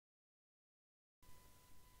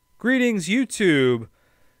Greetings, YouTube.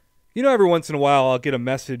 You know, every once in a while I'll get a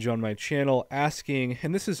message on my channel asking,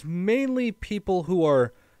 and this is mainly people who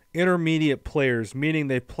are intermediate players, meaning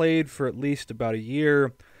they played for at least about a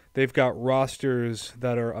year. They've got rosters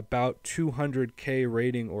that are about 200K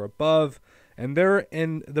rating or above, and they're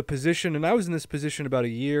in the position, and I was in this position about a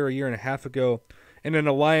year and a half ago, in an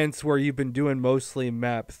alliance where you've been doing mostly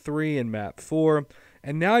map 3 and map 4,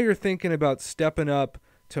 and now you're thinking about stepping up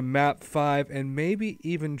to map 5 and maybe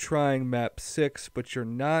even trying map 6, but you're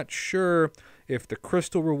not sure if the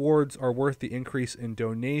crystal rewards are worth the increase in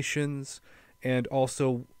donations, and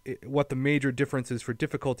also what the major difference is for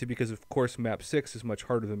difficulty, because of course map 6 is much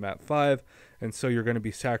harder than map 5, and so you're going to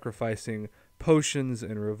be sacrificing potions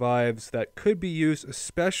and revives that could be used,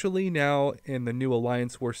 especially now in the new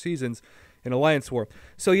Alliance War seasons in Alliance War.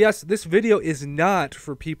 So yes, this video is not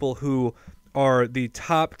for people who are the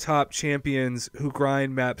top champions who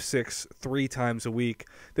grind map 6 3 times a week.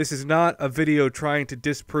 This is not a video trying to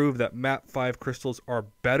disprove that map 5 crystals are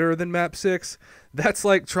better than map 6. That's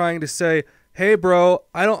like trying to say, hey bro,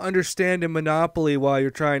 I don't understand in Monopoly why you're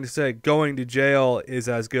trying to say going to jail is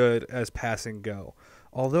as good as passing go.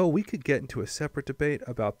 Although we could get into a separate debate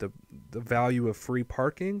about the value of free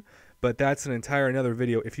parking, but that's an entire another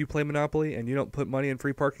video. If you play Monopoly and you don't put money in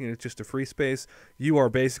free parking and it's just a free space, you are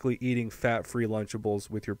basically eating fat-free Lunchables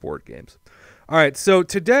with your board games. All right, so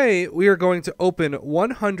today we are going to open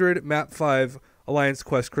 100 map 5 Alliance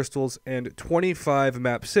Quest crystals and 25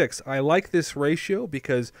 map 6. I like this ratio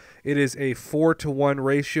because it is a 4-to-1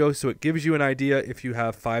 ratio, so it gives you an idea if you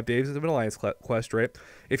have 5 days of an Alliance Quest, right?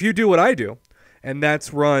 If you do what I do, and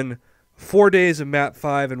that's run 4 days of map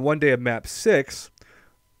 5 and 1 day of map 6,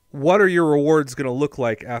 what are your rewards going to look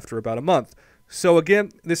like after about a month? So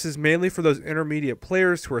again, this is mainly for those intermediate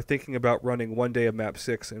players who are thinking about running 1 day of map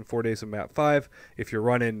 6 and 4 days of map 5. If you're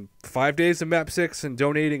running 5 days of map 6 and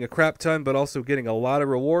donating a crap ton but also getting a lot of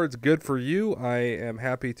rewards, good for you. I am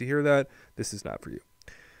happy to hear that. This is not for you.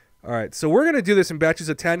 All right, so we're going to do this in batches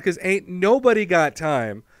of 10 because ain't nobody got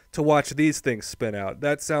time to watch these things spin out.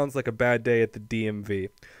 That sounds like a bad day at the DMV.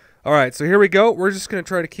 All right, so here we go. We're just going to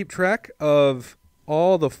try to keep track of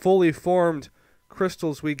all the fully formed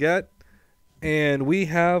crystals we get, and we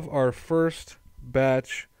have our first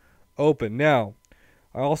batch open. Now,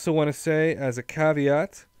 I also want to say as a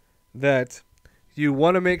caveat that you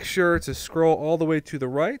want to make sure to scroll all the way to the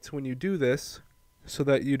right when you do this so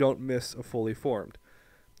that you don't miss a fully formed.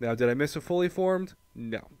 Now, did I miss a fully formed?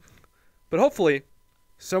 No. But hopefully,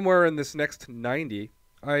 somewhere in this next 90,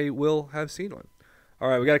 I will have seen one. All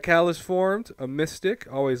right, we got a Catalyst formed, a Mystic.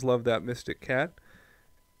 Always love that Mystic cat.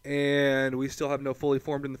 And we still have no fully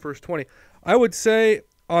formed in the first 20. I would say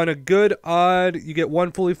on a good odd, you get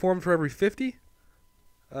one fully formed for every 50.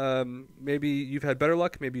 Maybe you've had better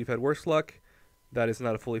luck. Maybe you've had worse luck. That is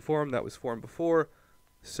not a fully formed. That was formed before.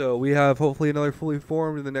 So we have hopefully another fully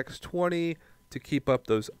formed in the next 20 to keep up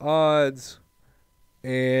those odds.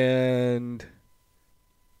 And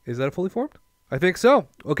is that a fully formed? I think so.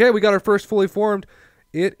 Okay, we got our first fully formed.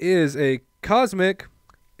 It is a Cosmic,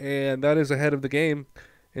 and that is ahead of the game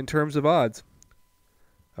in terms of odds.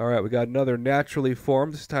 All right, we got another naturally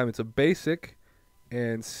formed. This time it's a basic,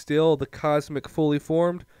 and still the Cosmic fully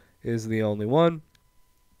formed is the only one.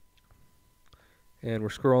 And we're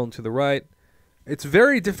scrolling to the right. It's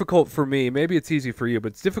very difficult for me. Maybe it's easy for you,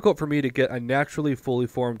 but it's difficult for me to get a naturally fully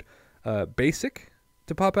formed basic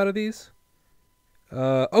to pop out of these.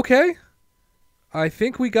 Okay. I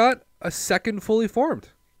think we got a second fully formed.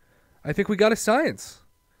 I think we got a Science,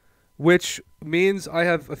 which means I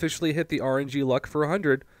have officially hit the RNG luck for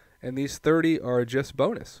 100, and these 30 are just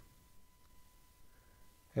bonus.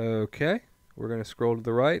 Okay, we're going to scroll to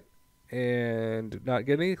the right and not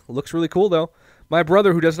get any. Looks really cool, though. My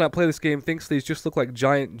brother, who does not play this game, thinks these just look like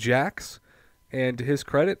giant jacks, and to his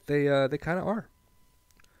credit, they kind of are.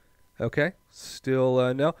 Okay,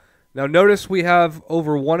 still no. Now notice we have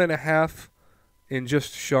over 1.5 in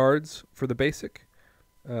just shards for the basic.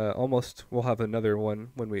 Almost, we'll have another one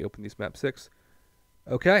when we open these map 6.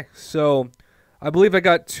 Okay, so I believe I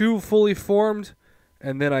got 2 fully formed,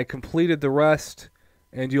 and then I completed the rest.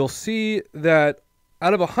 And you'll see that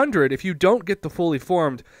out of 100, if you don't get the fully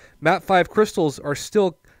formed, map 5 crystals are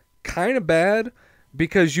still kind of bad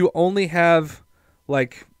because you only have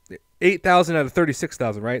like 8,000 out of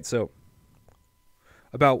 36,000, right? So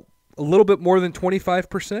about a little bit more than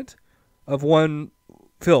 25% of one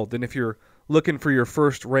filled. And if you're looking for your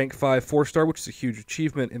first rank 5 4-star, which is a huge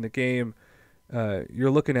achievement in the game,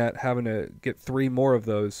 you're looking at having to get 3 more of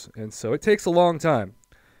those. And so it takes a long time.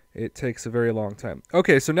 It takes a very long time.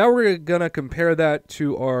 Okay, so now we're going to compare that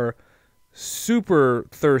to our super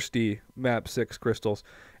thirsty map 6 crystals.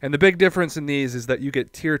 And the big difference in these is that you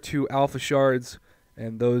get tier 2 alpha shards,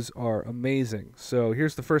 and those are amazing. So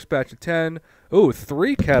here's the first batch of 10. Oh,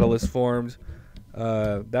 3 catalysts formed.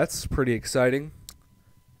 That's pretty exciting.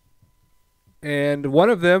 And one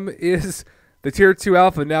of them is the tier 2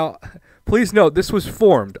 alpha. Now, please note, this was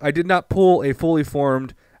formed. I did not pull a fully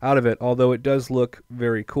formed out of it, although it does look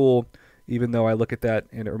very cool, even though I look at that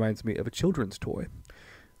and it reminds me of a children's toy.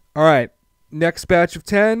 All right, next batch of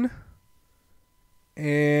 10.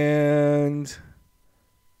 And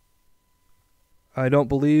I don't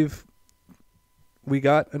believe we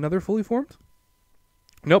got another fully formed.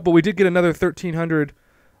 Nope, but we did get another 1,300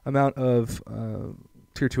 amount of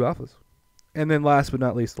tier 2 alphas. And then last but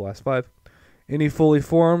not least, the last 5. Any fully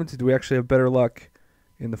formed? Do we actually have better luck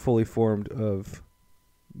in the fully formed of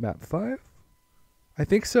map 5? I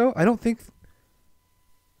think so. I don't think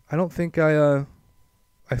I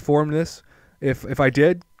formed this. If I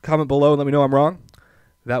did, comment below and let me know I'm wrong.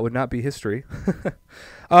 That would not be history.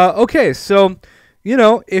 Okay, so, you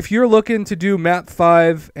know, if you're looking to do map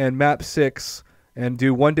 5 and map 6 and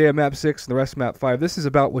do one day of map 6 and the rest of map 5, this is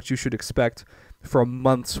about what you should expect for a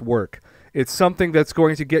month's work. It's something that's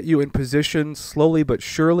going to get you in position slowly but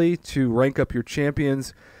surely to rank up your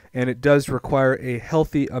champions, and it does require a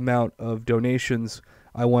healthy amount of donations.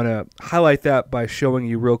 I want to highlight that by showing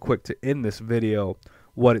you real quick to end this video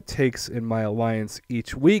what it takes in my alliance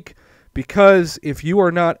each week, because if you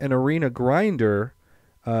are not an arena grinder,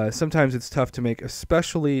 sometimes it's tough to make,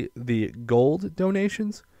 especially the gold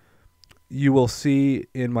donations. You will see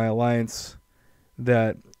in my alliance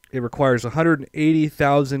that it requires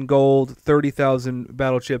 180,000 gold, 30,000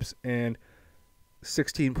 battle chips, and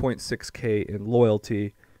 16.6k in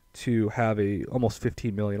loyalty to have a almost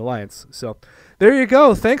 15 million alliance. So there you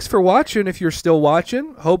go. Thanks for watching. If you're still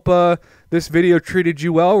watching, hope this video treated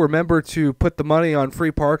you well. Remember to put the money on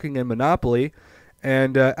free parking and Monopoly.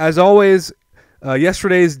 And as always,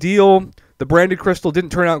 yesterday's deal, the branded crystal didn't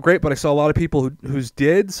turn out great, but I saw a lot of people whose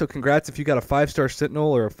did. So congrats if you got a 5-star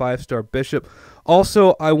Sentinel or a 5-star Bishop.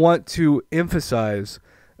 Also, I want to emphasize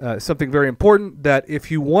something very important, that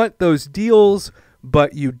if you want those deals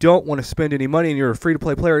but you don't want to spend any money and you're a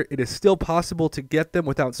free-to-play player, it is still possible to get them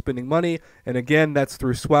without spending money. And again, that's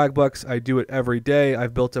through Swagbucks. I do it every day.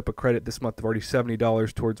 I've built up a credit this month of already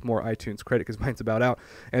 $70 towards more iTunes credit because mine's about out.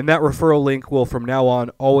 And that referral link will from now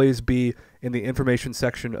on always be in the information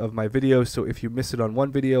section of my videos. So if you miss it on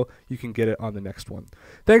one video, you can get it on the next one.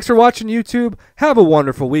 Thanks for watching, YouTube. Have a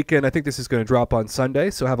wonderful weekend. I think this is going to drop on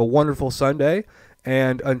Sunday, so have a wonderful Sunday.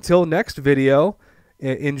 And until next video,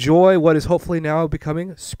 enjoy what is hopefully now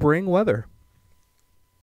becoming spring weather.